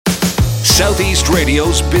Southeast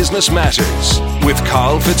Radio's Business Matters with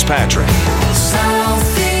Carl Fitzpatrick.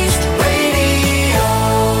 Southeast Radio.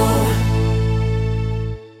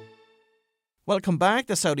 Welcome back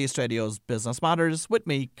to Southeast Radio's Business Matters with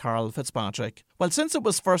me, Carl Fitzpatrick. Well, since it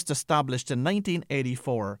was first established in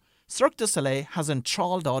 1984, Cirque du Soleil has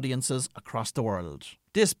enthralled audiences across the world.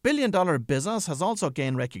 This billion-dollar business has also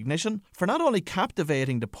gained recognition for not only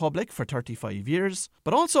captivating the public for 35 years,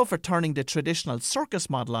 but also for turning the traditional circus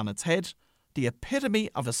model on its head, the epitome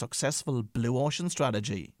of a successful blue ocean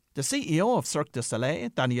strategy. The CEO of Cirque du Soleil,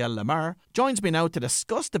 Danielle Lemar, joins me now to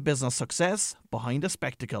discuss the business success behind the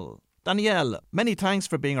spectacle. Danielle, many thanks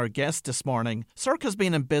for being our guest this morning. Cirque has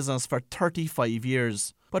been in business for 35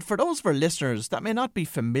 years. But for those of our listeners that may not be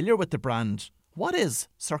familiar with the brand, what is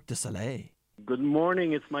Cirque du Soleil? Good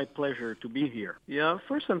morning. It's my pleasure to be here. Yeah,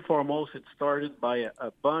 first and foremost, it started by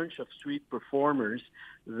a bunch of street performers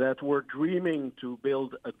that were dreaming to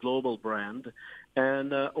build a global brand.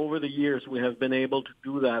 And over the years, we have been able to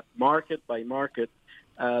do that market by market,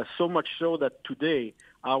 so much so that today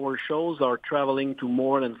our shows are traveling to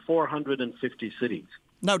more than 450 cities.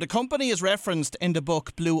 Now, the company is referenced in the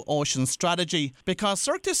book Blue Ocean Strategy because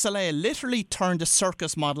Cirque du Soleil literally turned the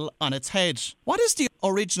circus model on its head. What is the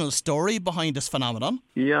original story behind this phenomenon?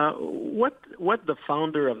 Yeah, what the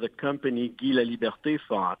founder of the company, Guy Laliberté,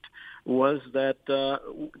 thought was that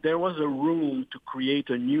there was a room to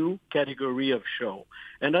create a new category of show.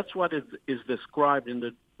 And that's what is described in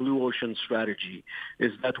the Blue Ocean Strategy,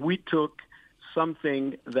 is that we took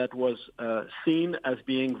something that was seen as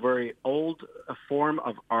being very old, a form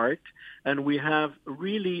of art, and we have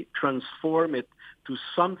really transformed it to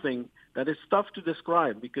something that is tough to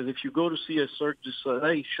describe, because if you go to see a Cirque du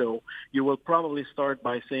Soleil show, you will probably start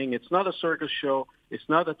by saying it's not a circus show, it's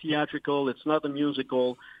not a theatrical, it's not a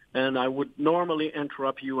musical, and I would normally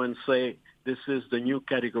interrupt you and say this is the new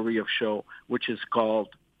category of show, which is called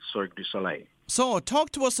Cirque du Soleil. So,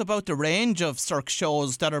 talk to us about the range of Cirque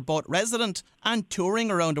shows that are both resident and touring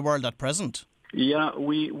around the world at present. Yeah,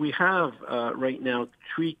 we have right now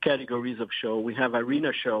three categories of show. We have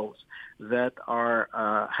arena shows that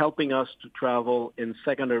are helping us to travel in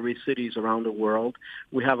secondary cities around the world.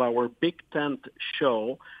 We have our Big Tent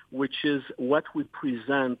show, which is what we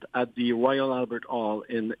present at the Royal Albert Hall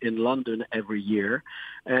in London every year.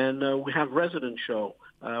 And we have resident show.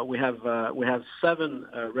 We have 7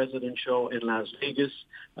 resident show in Las Vegas.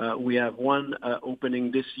 We have one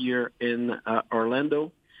opening this year in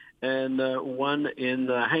Orlando, and one in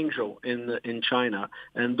Hangzhou in China.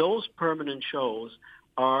 And those permanent shows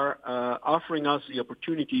are offering us the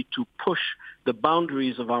opportunity to push the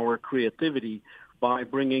boundaries of our creativity by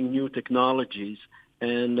bringing new technologies.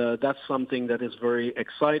 And that's something that is very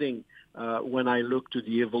exciting when I look to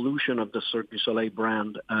the evolution of the Cirque du Soleil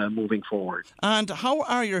brand moving forward. And how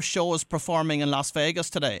are your shows performing in Las Vegas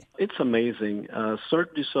today? It's amazing.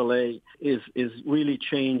 Cirque du Soleil is really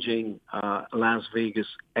changing Las Vegas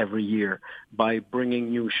every year by bringing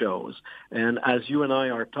new shows. And as you and I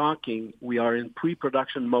are talking, we are in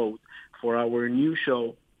pre-production mode for our new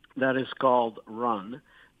show that is called Run.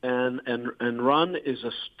 And Run is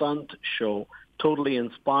a stunt show totally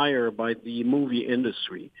inspired by the movie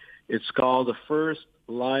industry. It's called the first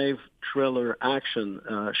live thriller action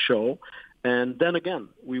show. And then again,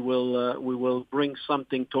 we will bring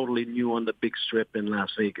something totally new on the big strip in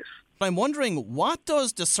Las Vegas. I'm wondering, what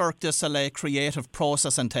does the Cirque du Soleil creative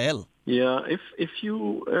process entail? Yeah, if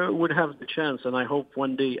you would have the chance, and I hope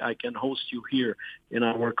one day I can host you here in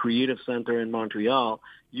our creative center in Montreal,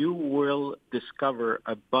 you will discover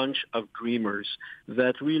a bunch of dreamers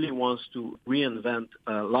that really wants to reinvent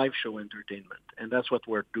live show entertainment, and that's what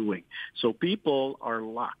we're doing. So people are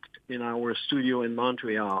locked in our studio in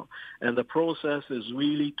Montreal, and the process is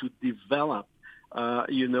really to develop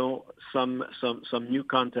some new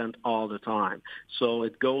content all the time. So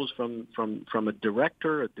it goes from a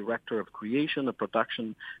director of creation, a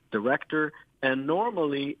production director, and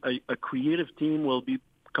normally a creative team will be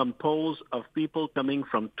composed of people coming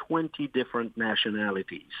from 20 different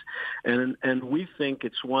nationalities. And we think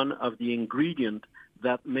it's one of the ingredients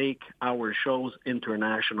that make our shows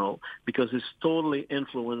international, because it's totally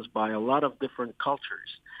influenced by a lot of different cultures.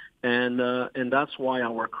 And that's why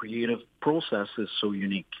our creative process is so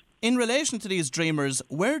unique. In relation to these dreamers,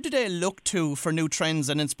 where do they look to for new trends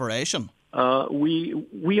and inspiration?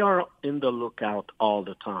 We are in the lookout all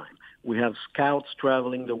the time. We have scouts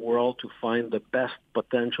traveling the world to find the best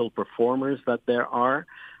potential performers that there are.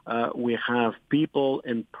 We have people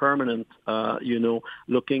in permanent,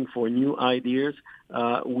 looking for new ideas.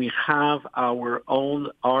 We have our own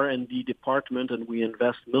R&D department, and we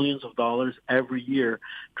invest millions of dollars every year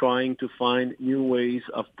trying to find new ways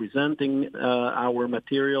of presenting our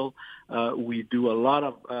material. We do a lot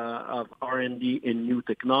of R&D in new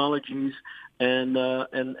technologies, and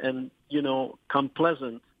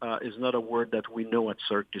complaisant is not a word that we know at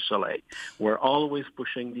Cirque du Soleil. We're always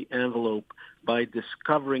pushing the envelope by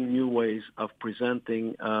discovering new ways of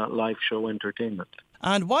presenting live show entertainment.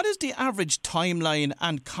 And what is the average timeline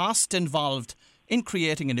and cost involved in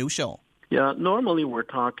creating a new show? Yeah, normally we're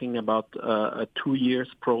talking about a 2 years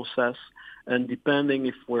process. And depending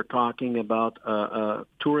if we're talking about a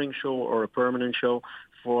touring show or a permanent show,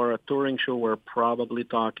 for a touring show, we're probably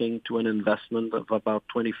talking to an investment of about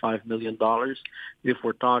 $25 million. If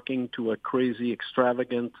we're talking to a crazy,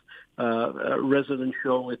 extravagant resident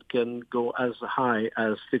show, it can go as high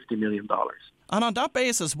as $50 million. And on that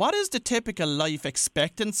basis, what is the typical life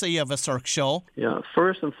expectancy of a Cirque show? Yeah,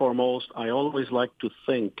 first and foremost, I always like to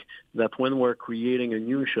think that when we're creating a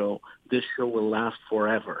new show, this show will last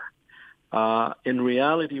forever. In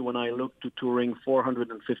reality, when I look to touring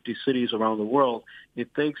 450 cities around the world,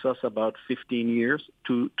 it takes us about 15 years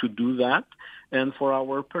to do that. And for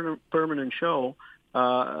our permanent show,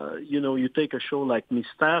 you take a show like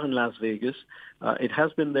Mystère in Las Vegas. It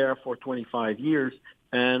has been there for 25 years,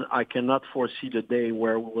 and I cannot foresee the day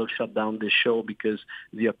where we will shut down this show because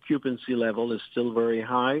the occupancy level is still very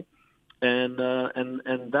high. And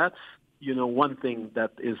that's one thing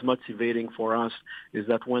that is motivating for us is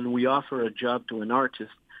that when we offer a job to an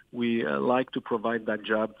artist, we like to provide that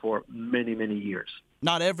job for many, many years.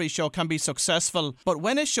 Not every show can be successful, but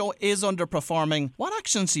when a show is underperforming, what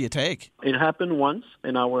actions do you take? It happened once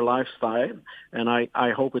in our lifetime, and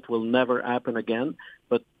I hope it will never happen again.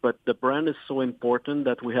 But the brand is so important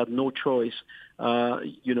that we had no choice,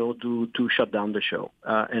 to shut down the show.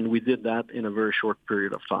 And we did that in a very short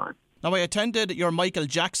period of time. Now, I attended your Michael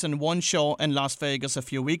Jackson 1 show in Las Vegas a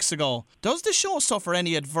few weeks ago. Does the show suffer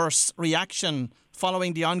any adverse reaction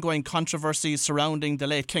following the ongoing controversy surrounding the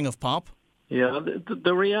late King of Pop? Yeah,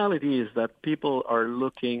 the reality is that people are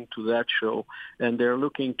looking to that show, and they're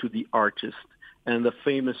looking to the artist and the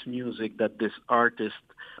famous music that this artist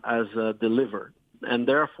has delivered. And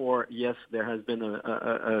therefore, yes, there has been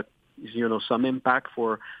some impact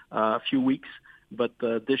for a few weeks. But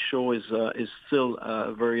this show is still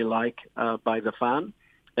very liked by the fan,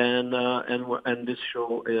 and this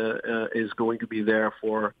show is going to be there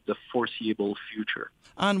for the foreseeable future.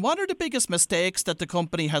 And what are the biggest mistakes that the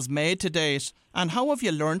company has made to date, and how have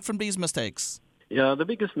you learned from these mistakes? Yeah, the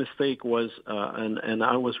biggest mistake was, and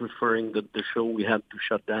I was referring to the show we had to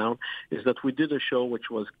shut down, is that we did a show which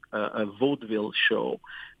was a vaudeville show,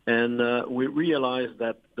 and we realized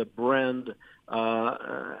that the brand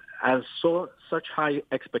has such high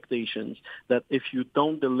expectations that if you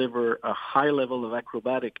don't deliver a high level of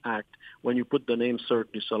acrobatic act, when you put the name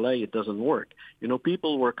Cirque du Soleil, it doesn't work.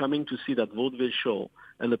 People were coming to see that vaudeville show,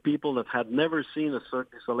 and the people that had never seen a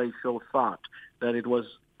Cirque du Soleil show thought that it was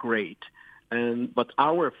great. But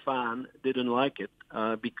our fan didn't like it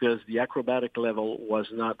because the acrobatic level was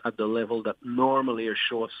not at the level that normally a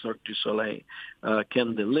show of Cirque du Soleil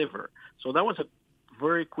can deliver. So that was a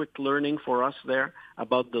very quick learning for us there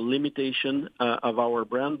about the limitation of our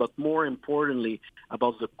brand, but more importantly,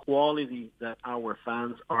 about the quality that our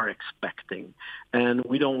fans are expecting. And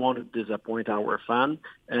we don't want to disappoint our fan.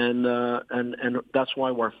 And that's why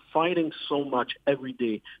we're fighting so much every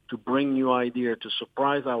day to bring new ideas, to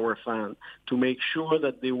surprise our fans, to make sure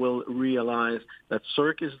that they will realize that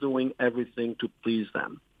Cirque is doing everything to please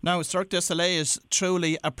them. Now, Cirque du Soleil is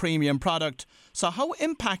truly a premium product. So how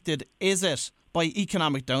impacted is it by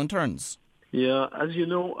economic downturns? Yeah, as you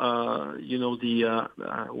know, the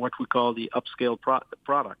what we call the upscale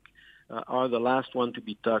product are the last one to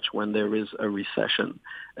be touched when there is a recession,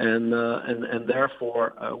 and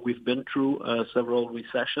therefore we've been through several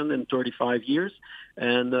recessions in 35 years,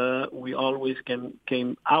 and we always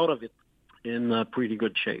came out of it in pretty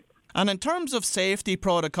good shape. And in terms of safety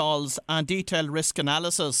protocols and detailed risk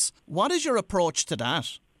analysis, what is your approach to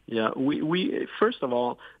that? Yeah, we first of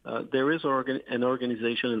all, there is an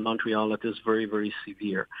organization in Montreal that is very, very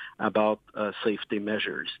severe about safety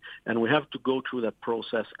measures. And we have to go through that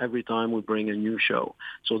process every time we bring a new show.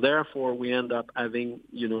 So therefore, we end up having,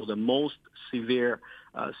 the most severe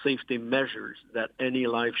safety measures that any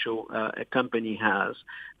live show company has.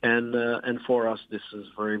 And for us, this is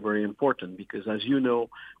very, very important because, as you know,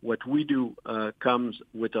 what we do comes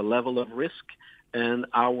with a level of risk. And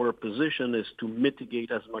our position is to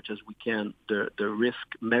mitigate as much as we can the risk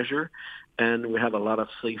measure. And we have a lot of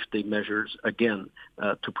safety measures, again,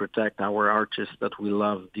 to protect our artists that we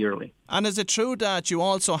love dearly. And is it true that you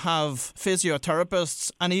also have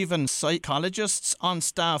physiotherapists and even psychologists on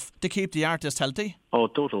staff to keep the artist healthy? Oh,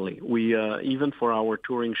 totally. We even for our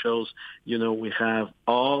touring shows, we have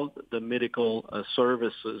all the medical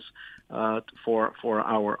services for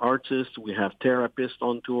our artists. We have therapists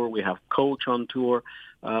on tour. We have coach on tour.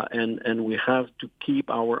 And we have to keep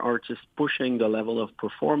our artists pushing the level of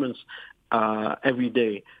performance every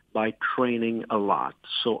day by training a lot.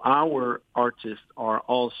 So our artists are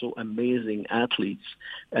also amazing athletes,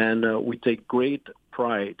 and we take great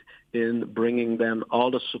pride in bringing them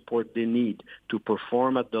all the support they need to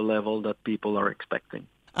perform at the level that people are expecting.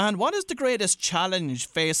 And what is the greatest challenge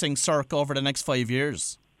facing Cirque over the next 5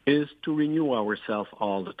 years? Is to renew ourselves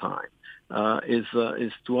all the time. Is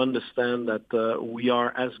to understand that we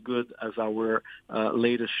are as good as our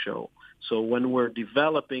latest show. So when we're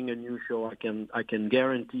developing a new show, I can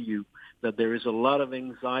guarantee you that there is a lot of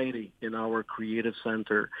anxiety in our creative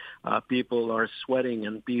center. People are sweating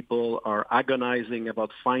and people are agonizing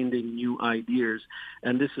about finding new ideas,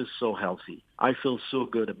 and this is so healthy. I feel so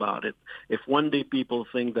good about it. If one day people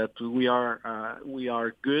think that we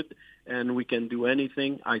are good and we can do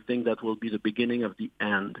anything, I think that will be the beginning of the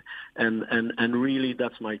end. And really,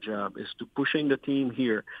 that's my job, is to pushing the team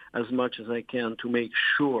here as much as I can to make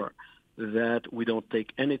sure that we don't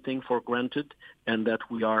take anything for granted and that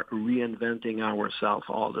we are reinventing ourselves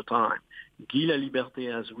all the time. Guy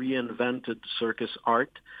Laliberté has reinvented circus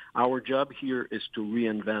art. Our job here is to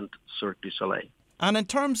reinvent Cirque du Soleil. And in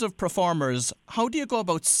terms of performers, how do you go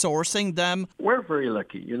about sourcing them? We're very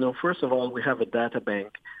lucky. First of all, we have a data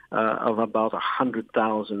bank of about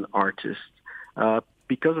 100,000 artists.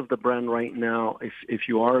 Because of the brand right now, if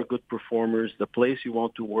you are a good performer, the place you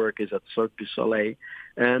want to work is at Cirque du Soleil.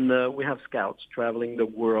 And we have scouts traveling the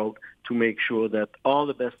world to make sure that all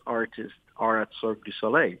the best artists are at Cirque du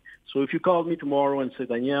Soleil. So if you call me tomorrow and say,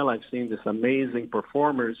 Daniel, I've seen this amazing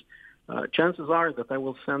performers, chances are that I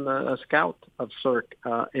will send a scout of Cirque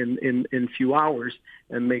in few hours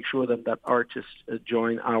and make sure that artist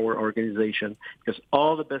join our organization, because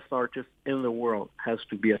all the best artists in the world has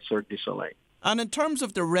to be at Cirque du Soleil. And in terms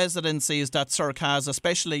of the residencies that Cirque has,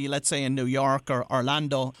 especially, let's say, in New York or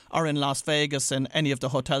Orlando or in Las Vegas in any of the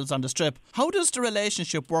hotels on the Strip, how does the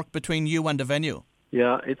relationship work between you and the venue?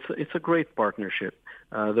 Yeah, it's a great partnership.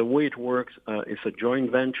 The way it works is a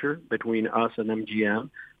joint venture between us and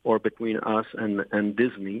MGM or between us and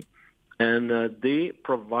Disney. And they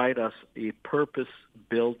provide us a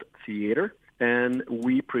purpose-built theater, and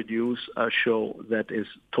we produce a show that is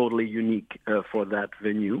totally unique for that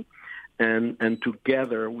venue. And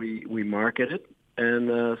together we market it.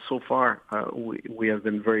 And so far, we have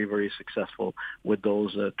been very, very successful with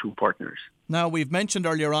those two partners. Now, we've mentioned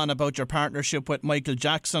earlier on about your partnership with Michael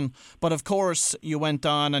Jackson, but of course you went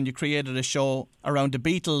on and you created a show around the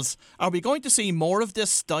Beatles. Are we going to see more of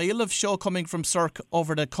this style of show coming from Cirque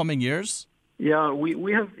over the coming years? Yeah,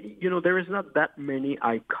 we have, there is not that many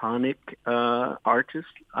iconic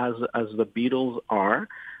artists as the Beatles are.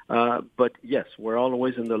 But yes, we're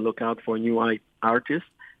always in the lookout for new artists.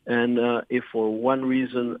 And if for one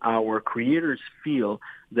reason our creators feel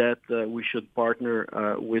that we should partner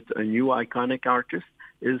with a new iconic artist,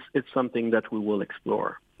 it's something that we will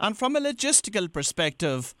explore. And from a logistical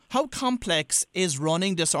perspective, how complex is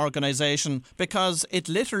running this organization? Because it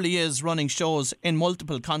literally is running shows in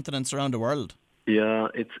multiple continents around the world. Yeah,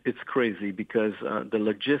 it's crazy because the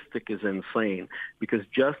logistic is insane. Because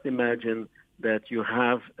just imagine that you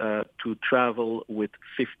have to travel with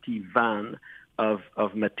 50 vans of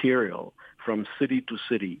material from city to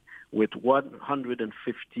city with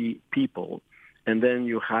 150 people, and then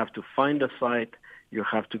you have to find a site, you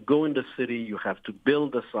have to go in the city, you have to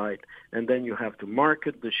build a site, and then you have to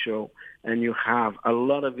market the show, and you have a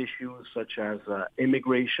lot of issues such as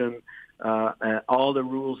immigration, all the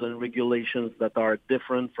rules and regulations that are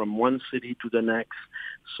different from one city to the next.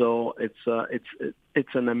 So it's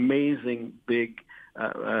an amazing, big,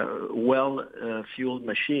 well-fueled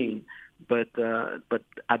machine. But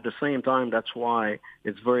at the same time, that's why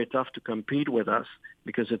it's very tough to compete with us,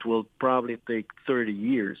 because it will probably take 30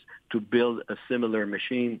 years to build a similar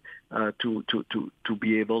machine to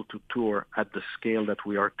be able to tour at the scale that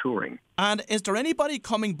we are touring. And is there anybody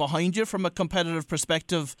coming behind you from a competitive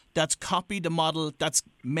perspective that's copied the model, that's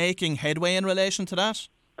making headway in relation to that?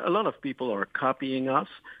 A lot of people are copying us,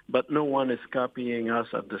 but no one is copying us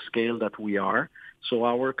at the scale that we are. So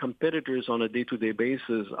our competitors on a day-to-day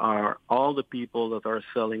basis are all the people that are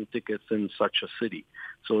selling tickets in such a city.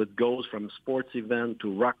 So it goes from sports event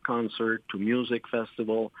to rock concert to music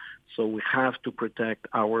festival. So we have to protect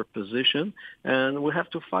our position, and we have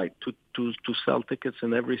to fight to sell tickets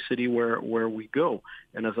in every city where we go.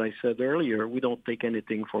 And as I said earlier, we don't take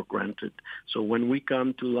anything for granted. So when we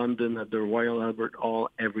come to London at the Royal Albert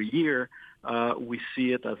Hall every year, we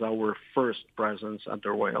see it as our first presence at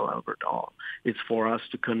the Royal Albert Hall. It's for us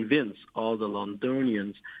to convince all the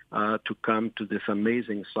Londonians to come to this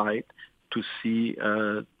amazing site to see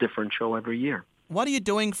a different show every year. What are you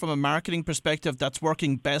doing from a marketing perspective that's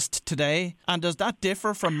working best today? And does that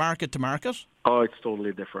differ from market to market? Oh, it's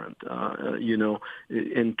totally different.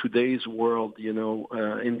 In today's world, in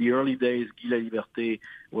the early days, Guy Laliberté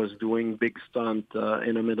was doing big stunt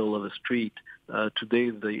in the middle of a street.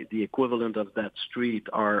 Today, the equivalent of that street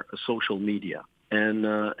are social media.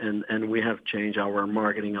 And we have changed our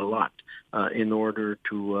marketing a lot in order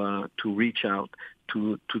to reach out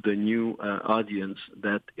to the new audience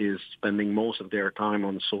that is spending most of their time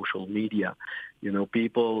on social media.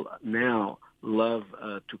 People now love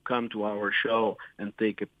to come to our show and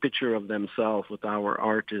take a picture of themselves with our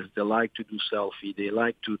artists. They like to do selfie. They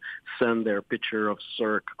like to send their picture of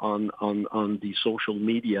Cirque on the social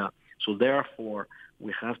media. So therefore,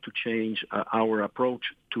 we have to change our approach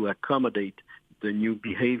to accommodate the new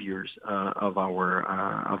behaviors of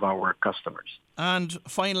our customers. And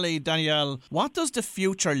finally, Daniel, what does the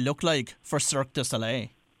future look like for Cirque du Soleil?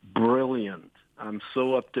 Brilliant. I'm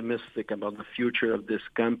so optimistic about the future of this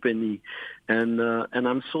company, and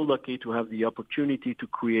I'm so lucky to have the opportunity to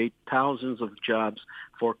create thousands of jobs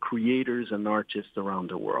for creators and artists around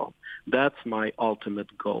the world. That's my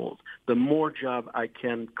ultimate goal. The more job I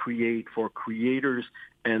can create for creators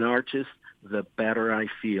and artists, the better I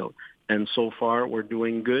feel. And so far, we're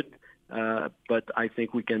doing good, but I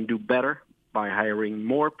think we can do better by hiring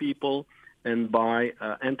more people and by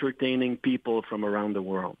entertaining people from around the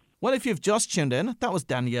world. Well, if you've just tuned in, that was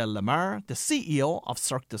Daniel Lamarre, the CEO of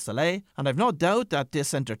Cirque du Soleil, and I've no doubt that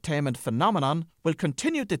this entertainment phenomenon will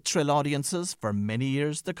continue to thrill audiences for many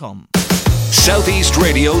years to come. Southeast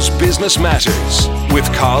Radio's Business Matters with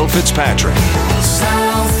Carl Fitzpatrick.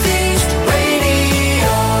 Southeast.